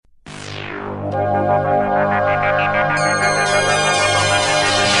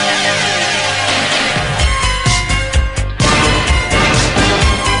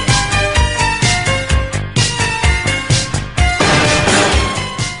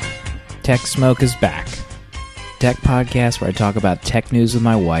Tech Smoke is back. Tech podcast where I talk about tech news with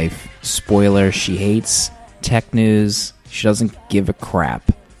my wife. Spoiler, she hates tech news. She doesn't give a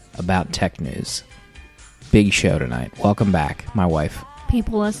crap about tech news. Big show tonight. Welcome back, my wife.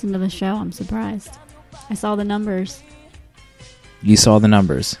 People listen to the show. I'm surprised. I saw the numbers. You saw the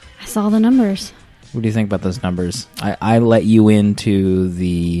numbers. I saw the numbers. What do you think about those numbers? I let you into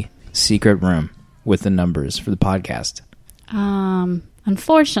the secret room with the numbers for the podcast.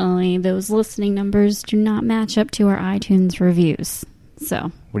 Unfortunately, those listening numbers do not match up to our iTunes reviews.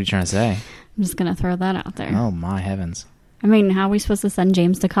 So, What are you trying to say? I'm just going to throw that out there. Oh, my heavens. I mean, how are we supposed to send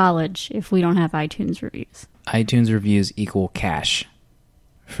James to college if we don't have iTunes reviews? iTunes reviews equal cash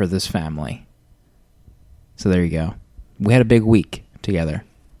for this family. So there you go. We had a big week together.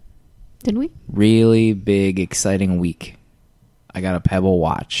 Did we? Really big, exciting week. I got a Pebble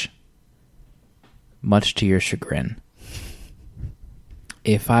watch. Much to your chagrin.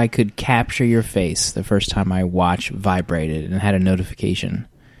 If I could capture your face the first time my watch vibrated and had a notification,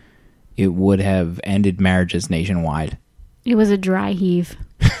 it would have ended marriages nationwide. It was a dry heave.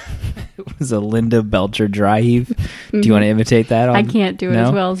 It was a Linda Belcher dry heave. Do you want to imitate that? I can't do it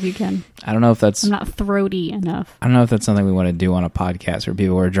as well as you can. I don't know if that's... I'm not throaty enough. I don't know if that's something we want to do on a podcast where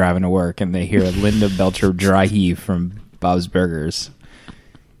people are driving to work and they hear a Linda Belcher dry heave from Bob's Burgers.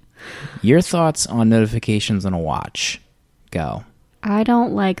 Your thoughts on notifications on a watch? Go. I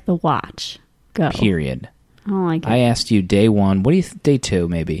don't like the watch. Go. Period. I don't like it. I asked you day one. What do you... day two,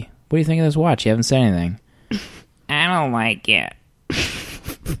 maybe. What do you think of this watch? You haven't said anything. I don't like it.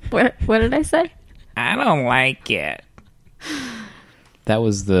 What did I say? I don't like it. That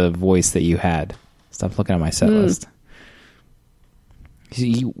was the voice that you had. Stop looking at my set list.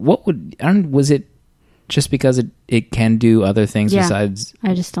 What would... was it just because it can do other things besides...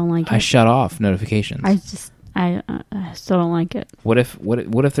 I just don't like it. I shut off notifications. I still don't like it. What if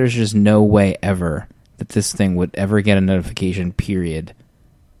there's just no way ever that this thing would ever get a notification, period?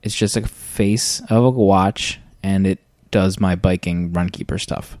 It's just a face of a watch, and it does my biking Runkeeper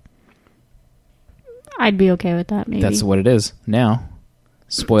stuff. I'd be okay with that, maybe. That's what it is now.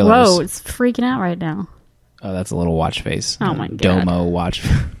 Spoilers. Whoa, it's freaking out right now. Oh, that's a little watch face. Oh, my God. Domo watch.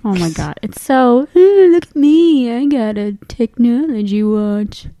 Oh, my God. It's so, look at me. I got a technology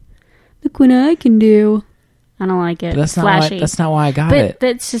watch. Look what I can do. I don't like it. But that's flashy. that's not why I got it.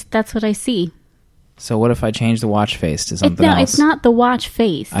 But that's what I see. So what if I change the watch face to something else? It's not the watch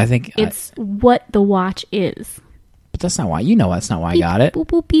face. I think... It's what the watch is. But that's not why. You know that's not why I got it. Boop,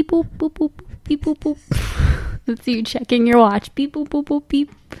 boop, beep, boop, boop, boop, beep, boop, boop. That's you checking your watch. Beep, boop, boop, boop,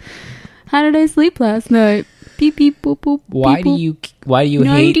 beep. How did I sleep last night? Beep, beep, boop, boop. Why do you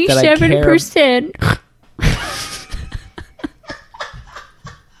hate that I care? 97%.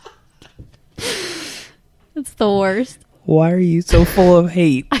 That's the worst. Why are you so full of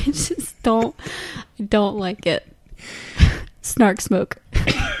hate? I just don't like it. Snark smoke.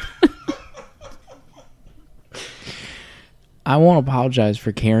 I won't apologize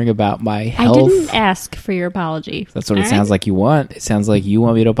for caring about my health. I didn't ask for your apology. That's what it sounds like you want. It sounds like you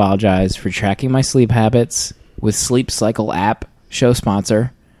want me to apologize for tracking my sleep habits with Sleep Cycle app, show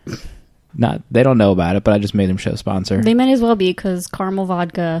sponsor. They don't know about it, but I just made them show sponsor. They might as well be, because Caramel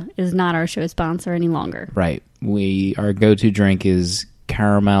Vodka is not our show sponsor any longer. Right. Our go-to drink is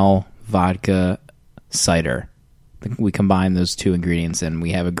caramel vodka cider. We combine those two ingredients and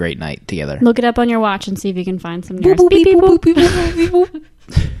we have a great night together. Look it up on your watch and see if you can find some nearest. Beep, beep, boop, beep, boop, beep, boop.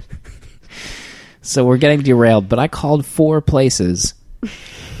 So we're getting derailed, but I called 4 places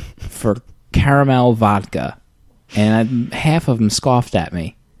for caramel vodka, and half of them scoffed at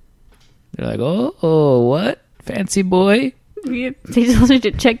me. They're like, oh, what? Fancy boy? They told you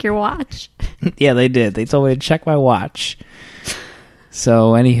to check your watch. Yeah, they did. They told me to check my watch.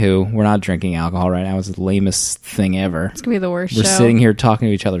 So, anywho, we're not drinking alcohol right now. It's the lamest thing ever. It's going to be the worst We're show. sitting here talking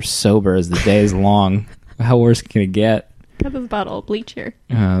to each other sober as the day is long. How worse can it get? Got this bottle of bleach here.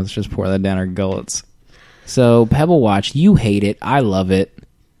 Let's just pour that down our gullets. So, Pebble Watch, you hate it. I love it.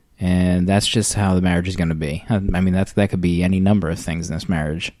 And that's just how the marriage is going to be. I mean, that could be any number of things in this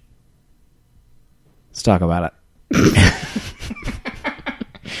marriage. Let's talk about it.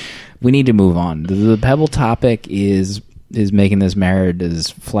 We need to move on. The Pebble topic is making this marriage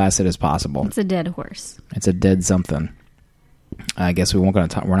as flaccid as possible. It's a dead horse. It's a dead something. I guess we're not going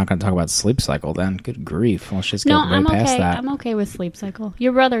to talk about Sleep Cycle then. Good grief. Let's just get right past that. I'm okay with Sleep Cycle.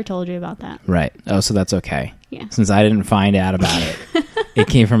 Your brother told you about that. Right. Oh, so that's okay. Yeah. Since I didn't find out about it. It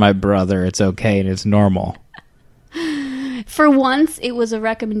came from my brother. It's okay and it's normal. For once, it was a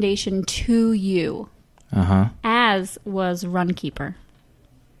recommendation to you. Uh-huh. As was Runkeeper.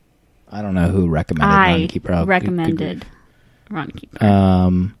 I don't know who recommended Runkeeper. I recommended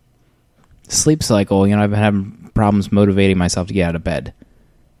Runkeeper. Sleep Cycle, I've been having problems motivating myself to get out of bed.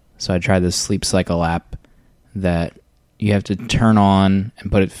 So I tried this Sleep Cycle app that you have to turn on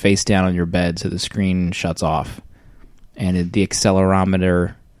and put it face down on your bed so the screen shuts off. And the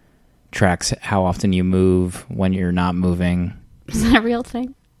accelerometer tracks how often you move when you're not moving. Is that a real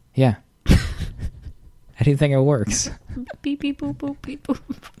thing? Yeah. How do you think it works? Beep, beep, boop, boop, beep, boop.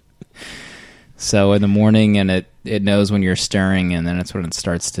 So in the morning, and it knows when you're stirring, and then it's when it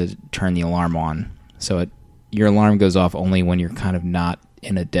starts to turn the alarm on. So your alarm goes off only when you're kind of not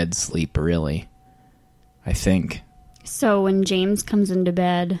in a dead sleep, really, I think. So when James comes into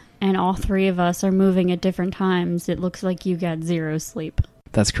bed and all three of us are moving at different times, it looks like you got zero sleep.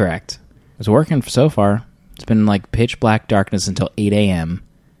 That's correct. It's working so far. It's been like pitch black darkness until 8 a.m.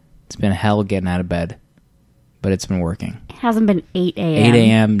 It's been hell getting out of bed, but it's been working. It hasn't been 8 a.m. 8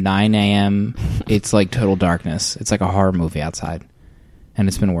 a.m., 9 a.m., it's like total darkness. It's like a horror movie outside, and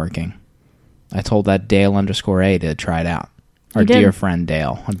it's been working. I told that Dale_A to try it out. Our dear friend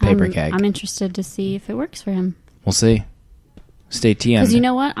Dale on Paper Keg. I'm interested to see if it works for him. We'll see. Stay tuned. Because you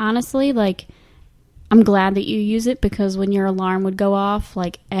know what? Honestly, like, I'm glad that you use it, because when your alarm would go off,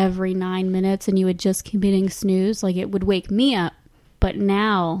 like, every 9 minutes and you would just keep hitting snooze, like, it would wake me up. But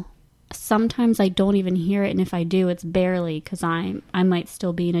now, sometimes I don't even hear it, and if I do, it's barely, because I might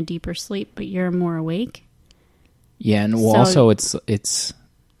still be in a deeper sleep, but you're more awake. Yeah, and also it's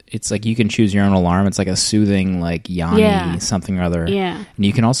like you can choose your own alarm. It's like a soothing, like, Yanni something or other. Yeah. And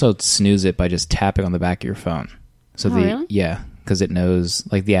you can also snooze it by just tapping on the back of your phone. So really? Yeah, because it knows,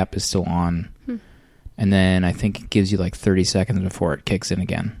 like, the app is still on. And then I think it gives you like 30 seconds before it kicks in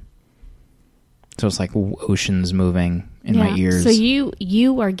again. So it's like oceans moving in my ears. So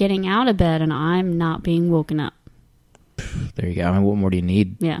you are getting out of bed and I'm not being woken up. There you go. I mean, what more do you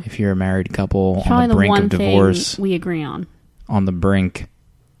need? Yeah. If you're a married couple Probably on the brink of the one divorce. thing we agree on. On the brink.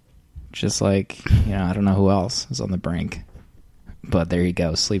 Just like, I don't know who else is on the brink. But there you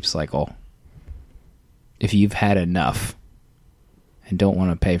go. Sleep Cycle. If you've had enough and don't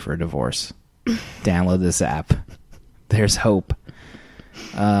want to pay for a divorce, download this app. There's hope.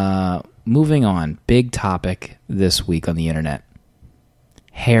 Moving on. Big topic this week on the internet.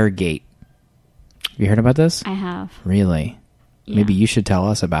 Hairgate. You heard about this? I have. Really? Yeah. Maybe you should tell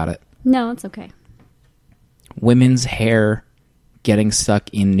us about it. No, it's okay. Women's hair getting stuck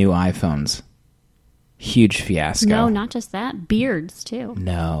in new iPhones. Huge fiasco. No, not just that. Beards, too.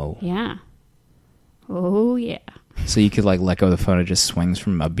 No. Yeah. Oh, yeah. So you could, like, let go of the phone, it just swings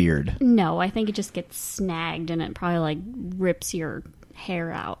from a beard. No, I think it just gets snagged and it probably, like, rips your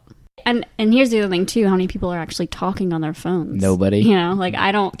hair out. And here's the other thing, too. How many people are actually talking on their phones? Nobody. Like,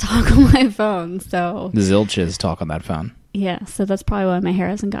 I don't talk on my phone, so... The zilches talk on that phone. Yeah, so that's probably why my hair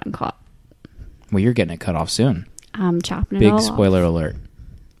hasn't gotten caught. Well, you're getting it cut off soon. I'm chopping it all Big spoiler off. alert.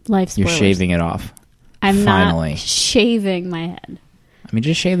 Life spoilers. You're shaving it off. I'm Finally. not shaving my head. I mean,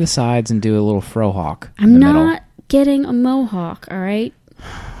 just shave the sides and do a little frohawk in I'm the not middle. getting a mohawk, all right?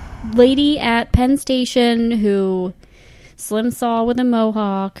 Lady at Penn Station who Slim saw with a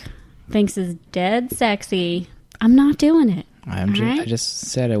mohawk thinks is dead sexy. I'm not doing it. I right? just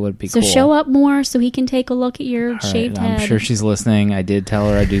said it would be So cool. show up more so he can take a look at your All shaved right, head. I'm sure she's listening. I did tell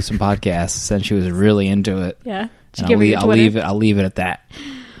her I'd do some podcasts, and she was really into it. Yeah. Did you And give her your Twitter? I'll leave it at that.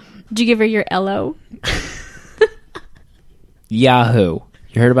 Did you give her your LO? Yahoo.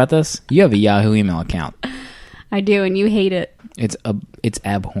 You heard about this? You have a Yahoo email account. I do, and you hate it. It's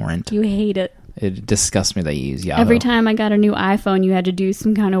abhorrent. You hate it. It disgusts me that you use Yahoo. Every time I got a new iPhone, you had to do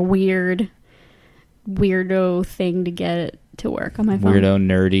some kind of weirdo thing to get it to work on my phone. Weirdo,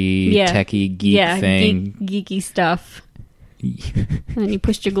 nerdy, techie, geek thing. Geeky stuff. And then you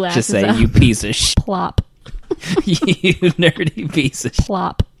pushed your glasses Just say, up. you piece of shit. Plop. You nerdy piece of shit.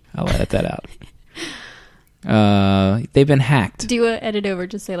 Plop. I'll edit that out. They've been hacked. Do a edit over.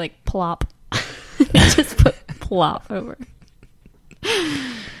 Just say, like, plop. Just put plop over.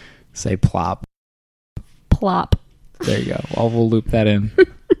 Say plop. Plop. There you go. We'll loop that in.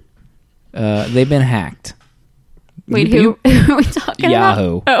 They've been hacked. Wait, who are we talking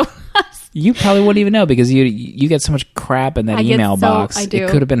Yahoo. about? Oh. You probably wouldn't even know because you get so much crap in that email box. I do. It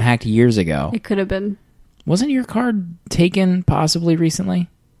could have been hacked years ago. It could have been. Wasn't your card taken possibly recently?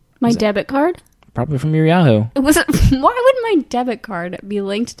 My debit card? Probably from your Yahoo. Why would my debit card be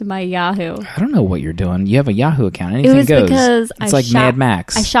linked to my Yahoo? I don't know what you're doing. You have a Yahoo account. Anything It was goes. because It's like Mad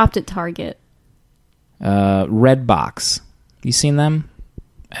Max. I shopped at Target. Redbox. You seen them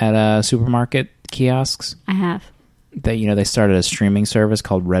at supermarket kiosks? I have. They started a streaming service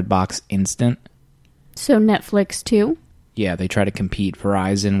called Redbox Instant. So Netflix too? Yeah, they try to compete.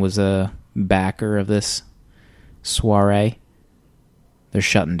 Verizon was a backer of this soiree. They're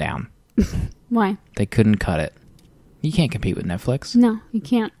shutting down. Why? They couldn't cut it. You can't compete with Netflix. No, you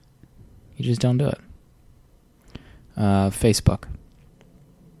can't. You just don't do it. Facebook.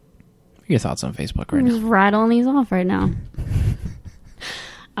 What are your thoughts on Facebook right I'm now? just rattling these off right now.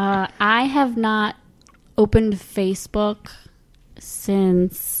 I have not opened Facebook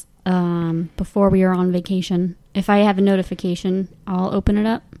since before we were on vacation. If I have a notification, I'll open it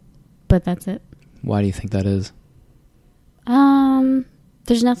up, but that's it. Why do you think that is?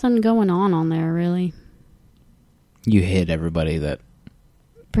 There's nothing going on there, really. You hit everybody that...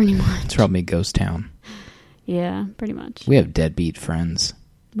 Pretty much. It's probably ghost town. Yeah, pretty much. We have deadbeat friends.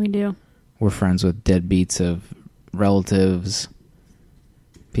 We do. We're friends with deadbeats of relatives,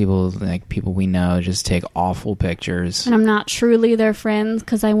 people we know just take awful pictures. And I'm not truly their friends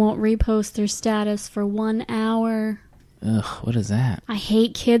because I won't repost their status for 1 hour. Ugh, what is that? I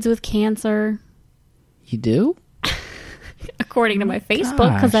hate kids with cancer. You do? According to my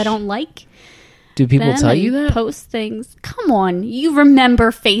Facebook, because I don't like Do people them tell you and that? post things. Come on, you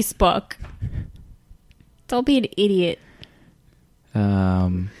remember Facebook. Don't be an idiot.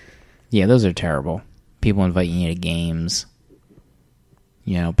 Yeah, those are terrible. People inviting you to games.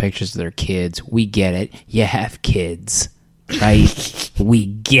 You know, pictures of their kids. We get it. You have kids, right? We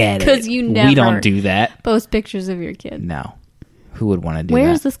get it. Because you We never don't do that. post pictures of your kid. No. Who would want to do Where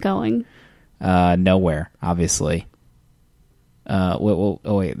that? is this going? Nowhere, obviously.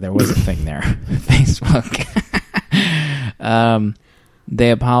 Wait, there was a thing there. Facebook.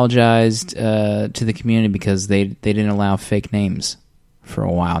 They apologized to the community because they didn't allow fake names for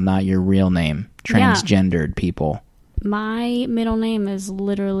a while. Not your real name. Transgendered people. My middle name is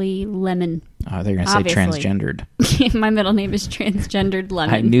literally Lemon. Oh, they're going to say Obviously. transgendered. My middle name is Transgendered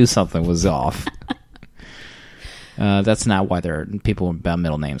Lemon. I knew something was off. That's not why people about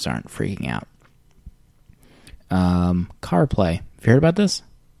middle names aren't freaking out. CarPlay. Have you heard about this?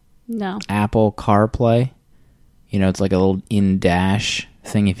 No. Apple CarPlay. You know, it's like a little in-dash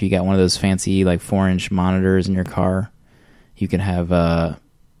thing. If you got one of those fancy, like 4-inch monitors in your car, you can have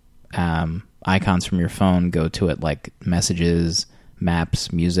icons from your phone go to it, like messages,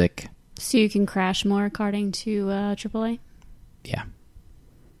 maps, music. So you can crash more according to AAA? Yeah.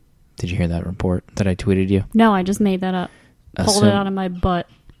 Did you hear that report that I tweeted you? No, I just made that up. Pulled it out of my butt.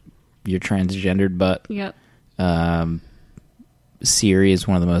 Your transgendered butt. Yep. Siri is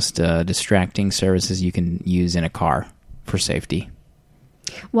one of the most distracting services you can use in a car for safety.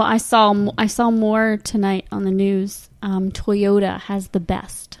 Well, I saw more tonight on the news. Toyota has the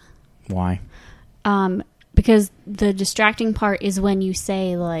best. Why? Because the distracting part is when you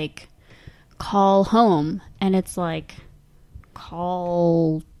say, like, call home, and it's like,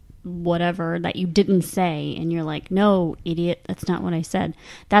 call whatever that you didn't say, and you're like, no, idiot, that's not what I said.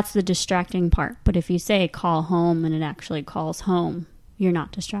 That's the distracting part. But if you say call home and it actually calls home, you're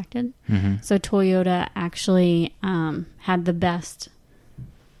not distracted. Mm-hmm. So Toyota actually had the best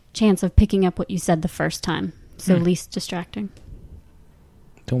chance of picking up what you said the first time. So least distracting.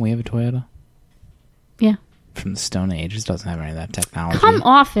 Don't we have a Toyota? Yeah. From the Stone Age. It doesn't have any of that technology. Come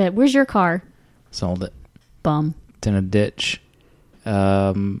off it. Where's your car? Sold it. Bum. It's in a ditch.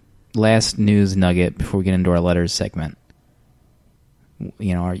 Last news nugget before we get into our letters segment.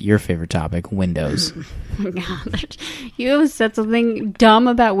 You know, your favorite topic, Windows. God, you have said something dumb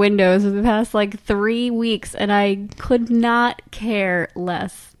about Windows in the past, 3 weeks, and I could not care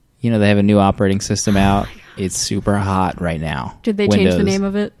less. You know, they have a new operating system out. It's super hot right now. Did they change the name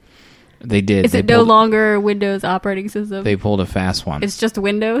of it? They did. Is it no longer Windows operating system? They pulled a fast one. It's just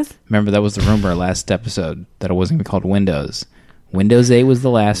Windows? Remember, that was the rumor last episode, that it wasn't going to be called Windows. Windows 8 was the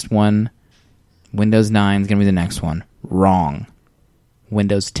last one. Windows 9 is going to be the next one. Wrong.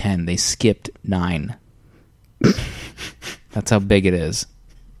 Windows 10. They skipped 9. That's how big it is.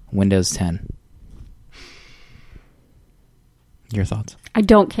 Windows 10. Your thoughts? I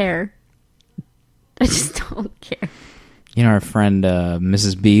don't care. I just don't care. You know our friend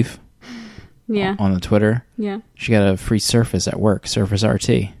Mrs. Beef? Yeah. On the Twitter? Yeah. She got a free Surface at work. Surface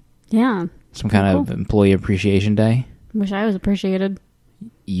RT. Yeah. Some kind of employee appreciation day. Wish I was appreciated.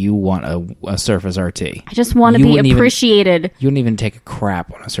 You want a Surface RT. I just want to be appreciated. You wouldn't even take a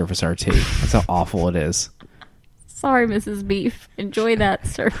crap on a Surface RT. That's how awful it is. Sorry, Mrs. Beef. Enjoy that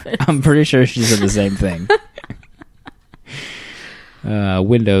Surface. I'm pretty sure she said the same thing.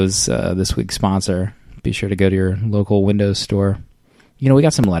 Windows, this week's sponsor. Be sure to go to your local Windows store. You know, we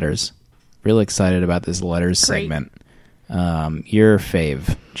got some letters. Really excited about this letters segment. Your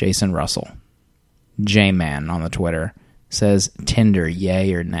fave, Jason Russell, J-Man on the Twitter, says Tinder,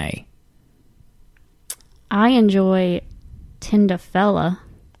 yay or nay? I enjoy Tindafella.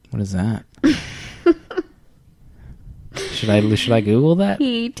 What is that? Should I Google that?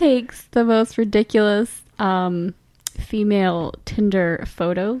 He takes the most ridiculous female Tinder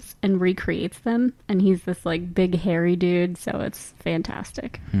photos and recreates them, and he's this like big hairy dude, so it's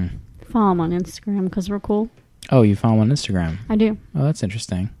fantastic. Follow him on Instagram because we're cool. Oh, you follow him on Instagram? I do. Oh, that's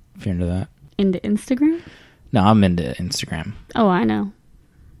interesting. If you're into that. Into Instagram? No, I'm into Instagram. Oh, I know.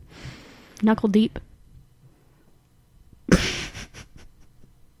 Knuckle deep.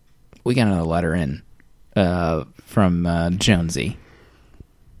 We got another letter in from Jonesy,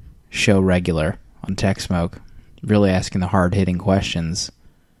 show regular on Tech Smoke, really asking the hard-hitting questions.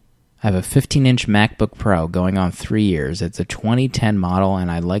 I have a 15-inch MacBook Pro going on 3 years. It's a 2010 model,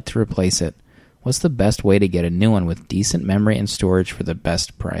 and I'd like to replace it. What's the best way to get a new one with decent memory and storage for the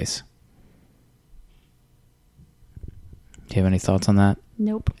best price? Do you have any thoughts on that?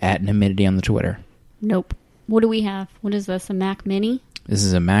 Nope. At Nimidity on the Twitter. Nope. What do we have? What is this, a Mac Mini? This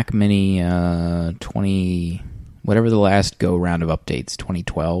is a Mac Mini 20... whatever the last go-round of updates.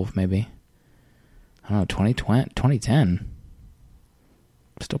 2012, maybe? I don't know, 2010.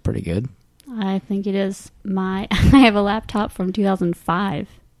 Still pretty good. I think it is. I have a laptop from 2005.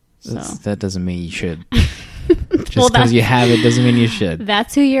 So. That doesn't mean you should. Just because you have it doesn't mean you should.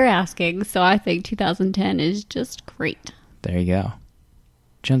 That's who you're asking, so I think 2010 is just great. There you go.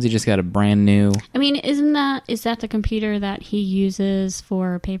 Jonesy just got a brand new... I mean, is that the computer that he uses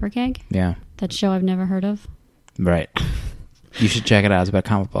for Paper Keg? Yeah. That show I've never heard of? Right. You should check it out. It's about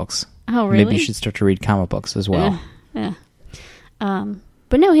comic books. Oh, really? Maybe you should start to read comic books as well. Yeah.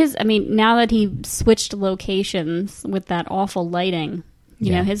 But no, now that he switched locations with that awful lighting,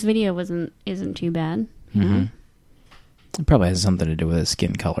 you know, his video isn't too bad. Mm-hmm. It probably has something to do with his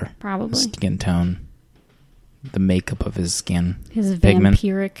skin color. Probably. Skin tone. The makeup of his skin. His pigment.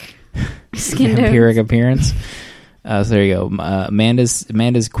 Vampiric skin Vampiric appearance. So there you go.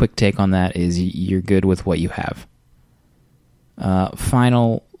 Amanda's quick take on that is you're good with what you have.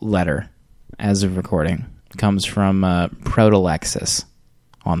 Final letter, as of recording, comes from Protolexis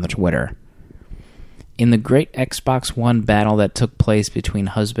on the Twitter. In the great Xbox One battle that took place between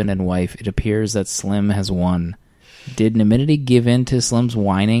husband and wife, it appears that Slim has won. Did Nimidity give in to Slim's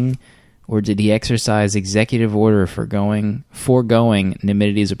whining, or did he exercise executive order foregoing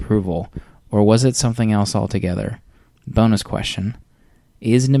Nimidity's approval, or was it something else altogether? Bonus question.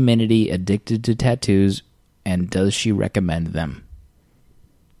 Is Nimidity addicted to tattoos, and does she recommend them?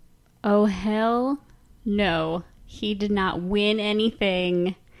 Oh, hell no. He did not win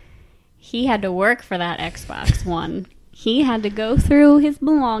anything. He had to work for that Xbox One. He had to go through his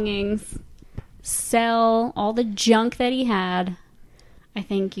belongings, sell all the junk that he had. I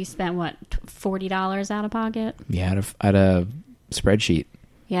think you spent, $40 out of pocket? Yeah, out of spreadsheet.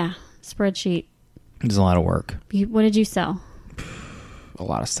 Yeah, spreadsheet. It's a lot of work. What did you sell? A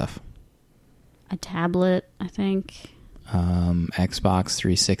lot of stuff. A tablet, I think. Xbox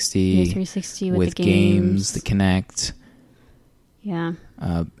 360. 360 with the games. The Kinect. Yeah.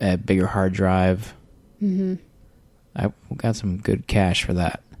 A bigger hard drive. Mm-hmm. I got some good cash for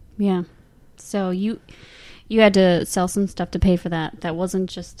that. Yeah. So you had to sell some stuff to pay for that. That wasn't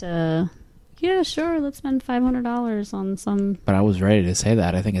just yeah, sure, let's spend $500 on some... But I was ready to say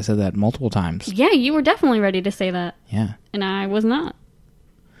that. I think I said that multiple times. Yeah, you were definitely ready to say that. Yeah. And I was not.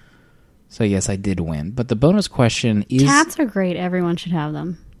 So yes, I did win. But the bonus question is... Tats are great. Everyone should have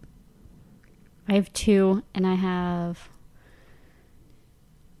them. I have 2, and I have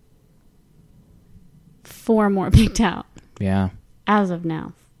 4 more picked out. Yeah. As of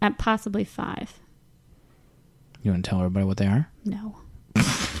now. At possibly 5. You want to tell everybody what they are? No.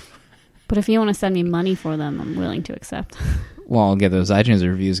 But if you want to send me money for them, I'm willing to accept. Well, I'll get those iTunes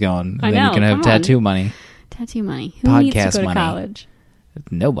reviews going. And I then know, you can have come tattoo on. money. Tattoo money. Who Podcast needs to go to money. college?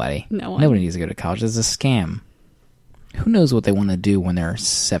 Nobody. No one. Nobody needs to go to college. It's a scam. Who knows what they want to do when they're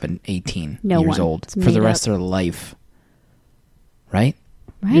 18 years old It's for the made rest up. of their life? Right?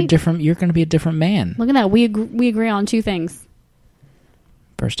 Right. You're different. You're going to be a different man. Look at that. We agree on 2 things.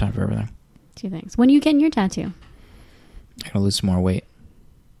 First time for everything. 2 things. When are you getting your tattoo? I'm going to lose some more weight.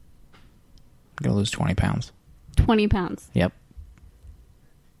 I'm going to lose 20 pounds. 20 pounds. Yep.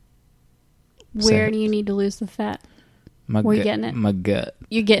 Where do you need to lose the fat? Where are you getting it? My gut.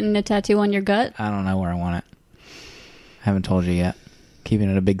 You're getting a tattoo on your gut? I don't know where I want it. Haven't told you yet.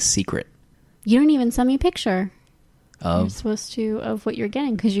 Keeping it a big secret. You don't even send me a picture. You're Of? supposed to, of what you're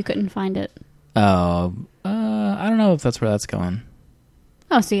getting, because you couldn't find it. I don't know if that's where that's going.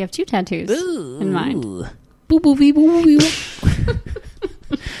 Oh, so you have 2 tattoos in mind. Boo boo boo boo boo.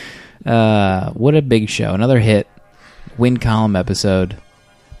 What a big show. Another hit. Win column episode.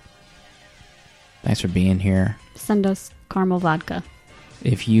 Thanks for being here. Send us caramel vodka.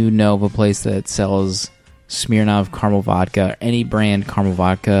 If you know of a place that sells Smirnoff caramel vodka, any brand caramel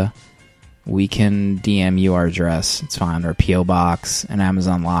vodka, we can DM you our address. It's fine. Or PO box, an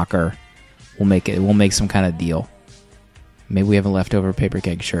Amazon locker. We'll make some kind of deal. Maybe we have a leftover paper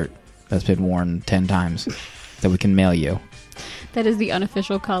keg shirt that's been worn 10 times that we can mail you. That is the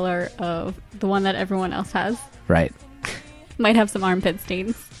unofficial color of the one that everyone else has. Right. Might have some armpit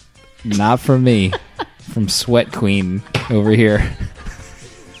stains. Not from me. From Sweat Queen over here.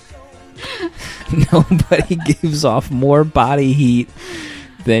 Nobody gives off more body heat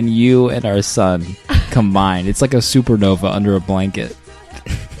than you and our son combined. It's like a supernova under a blanket.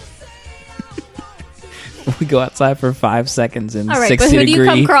 We go outside for 5 seconds in 60 degree. All right, but who do you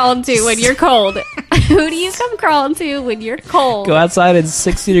come crawling to when you're cold? Who do you come crawling to when you're cold? Go outside in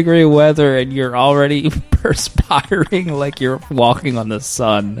 60 degree weather and you're already perspiring like you're walking on the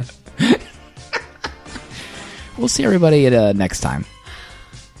sun. We'll see everybody at next time.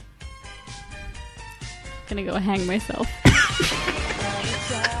 Gonna go hang myself.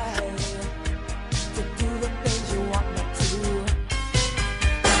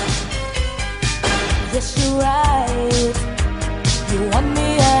 Yes, you're right. You want me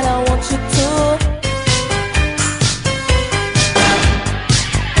and I want you to.